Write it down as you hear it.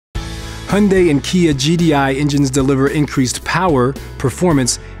Hyundai and Kia GDI engines deliver increased power,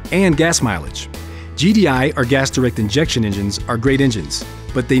 performance, and gas mileage. GDI, or gas direct injection engines, are great engines,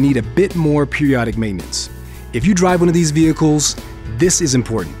 but they need a bit more periodic maintenance. If you drive one of these vehicles, this is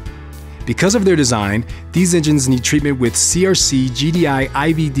important. Because of their design, these engines need treatment with CRC GDI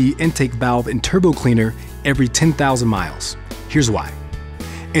IVD intake valve and turbo cleaner every 10,000 miles. Here's why.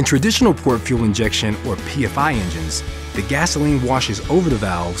 In traditional port fuel injection, or PFI engines, the gasoline washes over the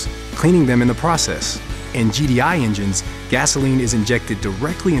valves, cleaning them in the process. In GDI engines, gasoline is injected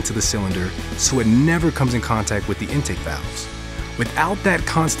directly into the cylinder, so it never comes in contact with the intake valves. Without that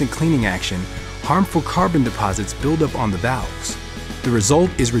constant cleaning action, harmful carbon deposits build up on the valves. The result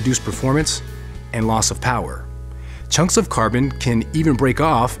is reduced performance and loss of power. Chunks of carbon can even break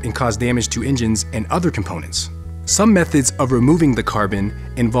off and cause damage to engines and other components. Some methods of removing the carbon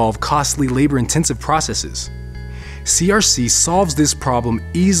involve costly, labor-intensive processes. CRC solves this problem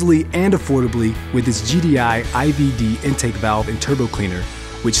easily and affordably with its GDI IVD intake valve and turbo cleaner,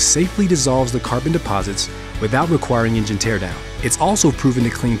 which safely dissolves the carbon deposits without requiring engine teardown. It's also proven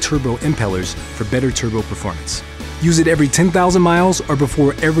to clean turbo impellers for better turbo performance. Use it every 10,000 miles or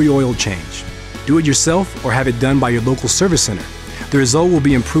before every oil change. Do it yourself or have it done by your local service center. The result will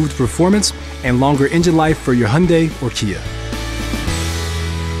be improved performance and longer engine life for your Hyundai or Kia.